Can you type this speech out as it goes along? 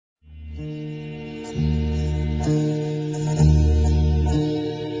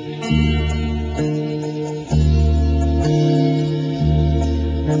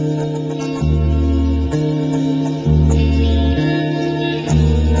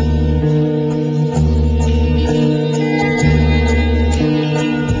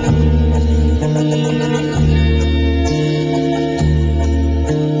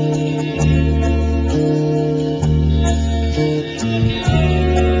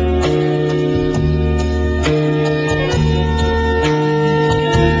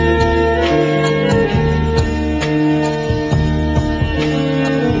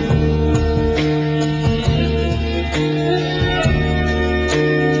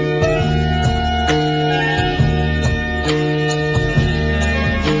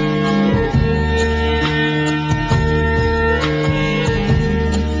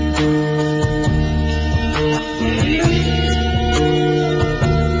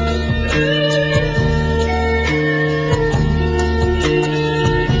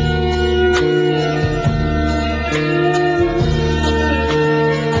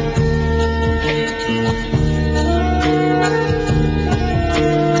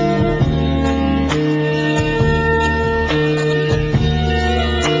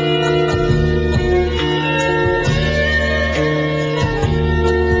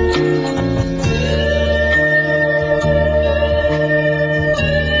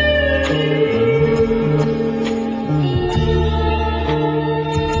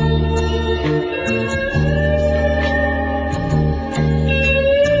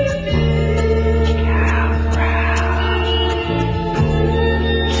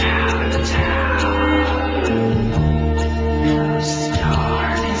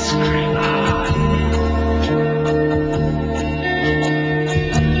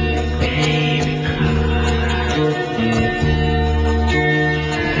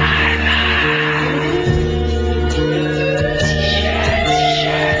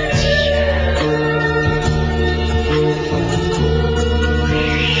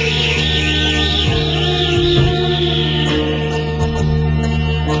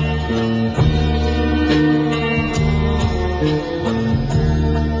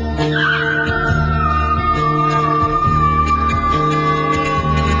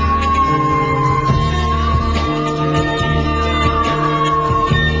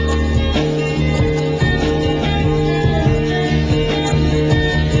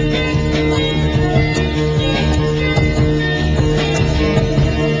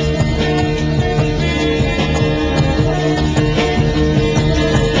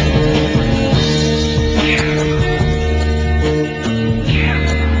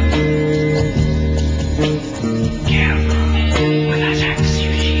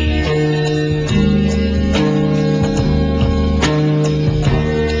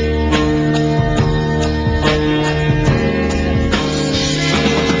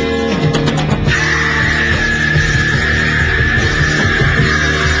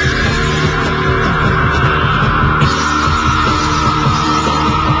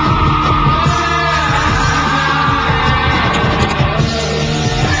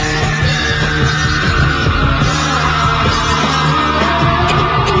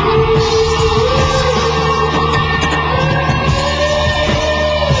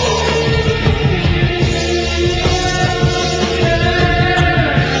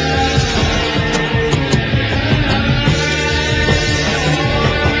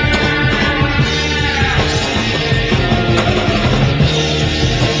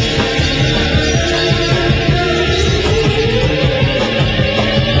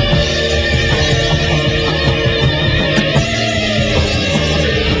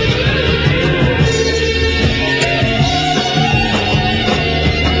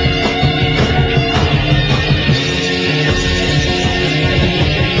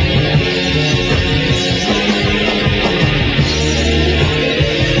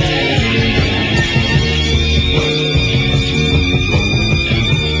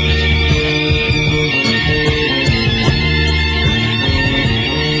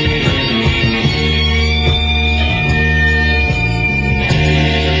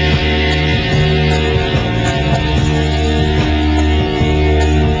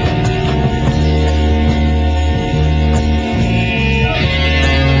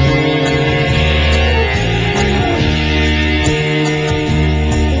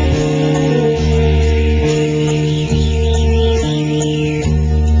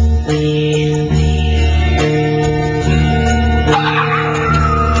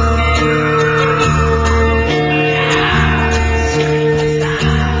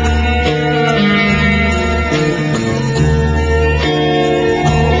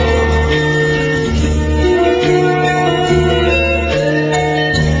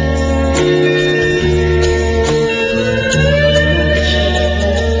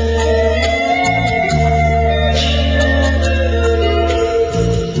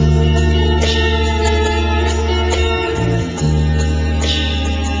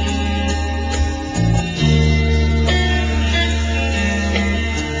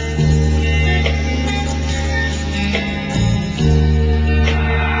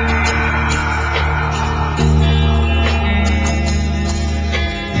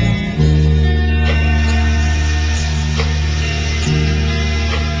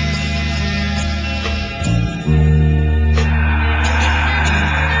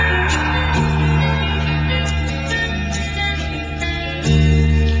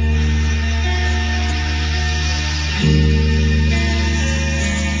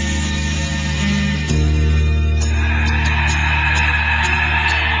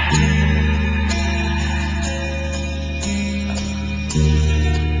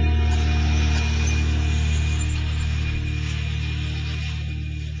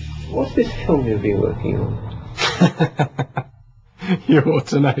What's this film you've been working on? You ought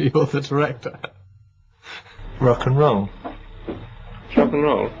to know, you're the director. Rock and roll. Rock and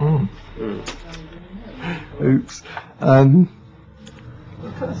roll? Mm. Oops.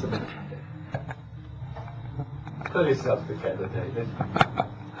 Pull yourself together, David.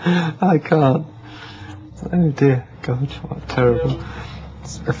 I can't. Oh dear God, what terrible.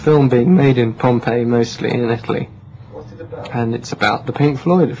 It's a film being made in Pompeii, mostly in Italy. What's it about? And it's about the Pink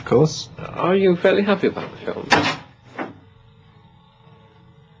Floyd, of course. Are you fairly happy about the film?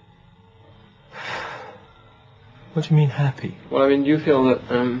 What do you mean happy? Well, I mean, do you feel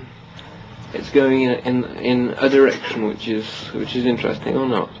that it's going in a direction which is interesting or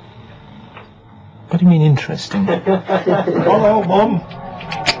not? What do you mean interesting? Hello, Mum.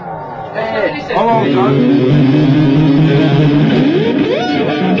 Hey, Hello,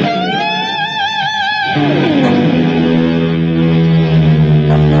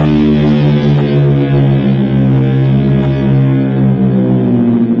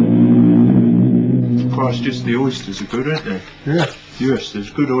 Christ, just the oysters are good, aren't they? Yeah. Yes, there's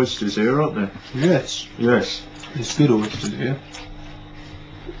good oysters here, aren't there? Yes. Yes. There's good oysters here.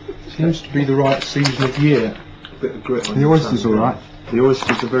 Seems to be the right season of year. A bit of grit on The your oysters tongue. all right. The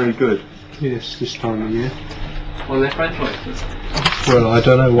oysters are very good. Yes, this time of year. well, they're French oysters. Well, I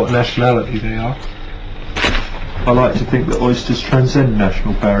don't know what nationality they are. I like to think that oysters transcend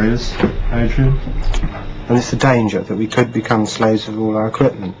national barriers, Adrian. And it's the danger that we could become slaves of all our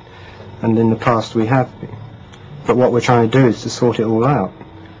equipment. And in the past we have been. But what we're trying to do is to sort it all out,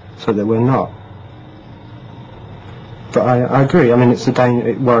 so that we're not. But I agree, I mean, it's a danger,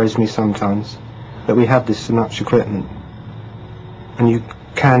 it worries me sometimes, that we have this so much equipment, and you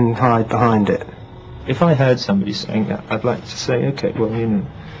can hide behind it. If I heard somebody saying that, I'd like to say, okay, well, you know,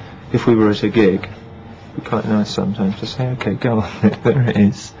 if we were at a gig, it'd be quite nice sometimes to say, okay, go on, there it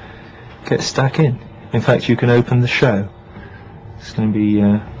is. Get stuck in. In fact, you can open the show. There's going to be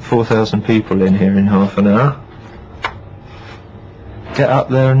 4,000 people in here in half an hour. Get up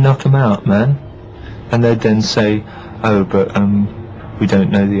there and knock them out, man. And they'd then say, oh, but we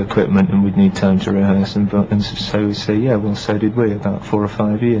don't know the equipment and we'd need time to rehearse. And so we say, yeah, well, so did we, about 4 or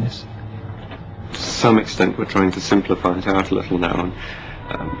 5 years. To some extent, we're trying to simplify it out a little now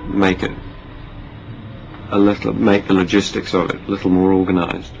and make it make the logistics of it a little more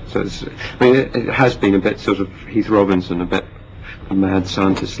organised. So it's, I mean, it has been a bit sort of Heath Robinson, a bit a mad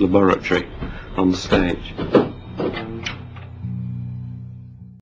scientist laboratory on the stage.